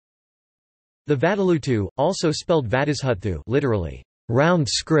The Vatteluttu, also spelled Vatishuttu, literally round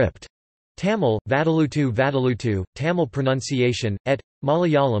script, Tamil, Vatteluttu, Tamil pronunciation, et.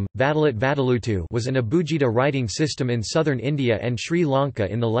 Malayalam, Vatteluttu was an Abugida writing system in southern India and Sri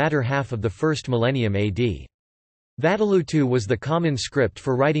Lanka in the latter half of the first millennium AD. Vatteluttu was the common script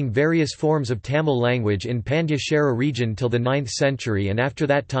for writing various forms of Tamil language in Pandya Shera region till the 9th century, and after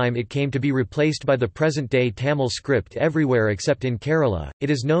that time it came to be replaced by the present-day Tamil script everywhere except in Kerala.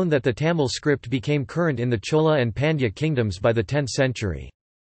 It is known that the Tamil script became current in the Chola and Pandya kingdoms by the 10th century.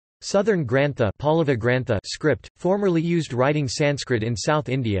 Southern Grantha, Pallava Grantha script, formerly used writing Sanskrit in South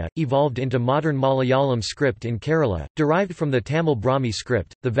India, evolved into modern Malayalam script in Kerala, derived from the Tamil Brahmi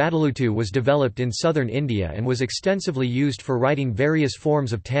script. The Vatteluttu was developed in southern India and was extensively used for writing various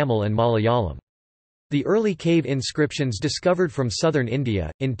forms of Tamil and Malayalam. The early cave inscriptions discovered from southern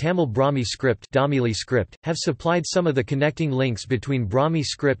India, in Tamil Brahmi script, Damili script, have supplied some of the connecting links between Brahmi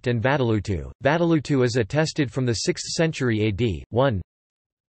script and Vatteluttu. Vatteluttu is attested from the 6th century AD. 1.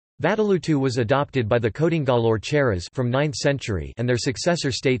 Vatteluttu was adopted by the Kodingalore Cheras from 9th century and their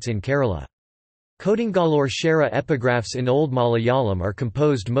successor states in Kerala. Kodingalore Chera epigraphs in Old Malayalam are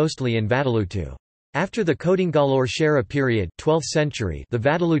composed mostly in Vatteluttu. After the Kodingalore Chera period 12th century, the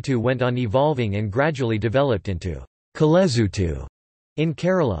Vatteluttu went on evolving and gradually developed into Kalezuttu in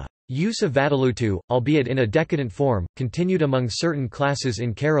Kerala. Use of Vatteluttu, albeit in a decadent form, continued among certain classes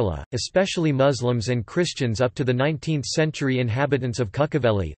in Kerala, especially Muslims and Christians up to the 19th century. Inhabitants of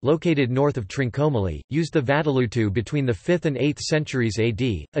Kukkavelli, located north of Trincomalee, used the Vatteluttu between the 5th and 8th centuries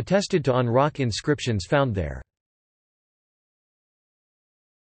AD, attested to on rock inscriptions found there.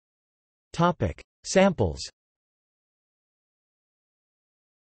 Samples.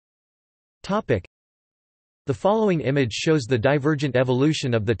 The following image shows the divergent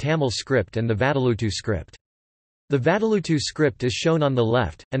evolution of the Tamil script and the Vatteluttu script. The Vatteluttu script is shown on the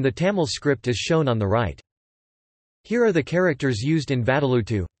left, and the Tamil script is shown on the right. Here are the characters used in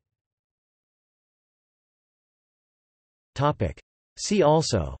Vatteluttu. See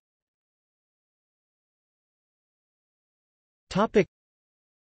also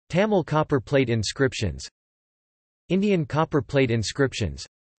Tamil copper plate inscriptions, Indian copper plate inscriptions,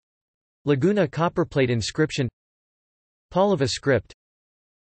 Laguna copperplate inscription, Pallava script,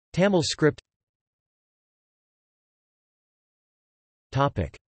 Tamil script.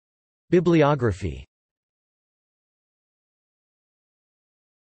 Bibliography.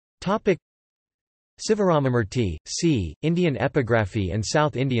 Sivaramamurthy, C., Indian Epigraphy and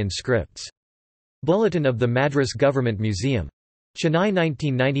South Indian Scripts. Bulletin of the Madras Government Museum. Chennai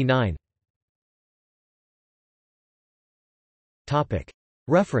 1999.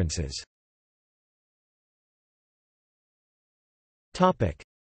 References.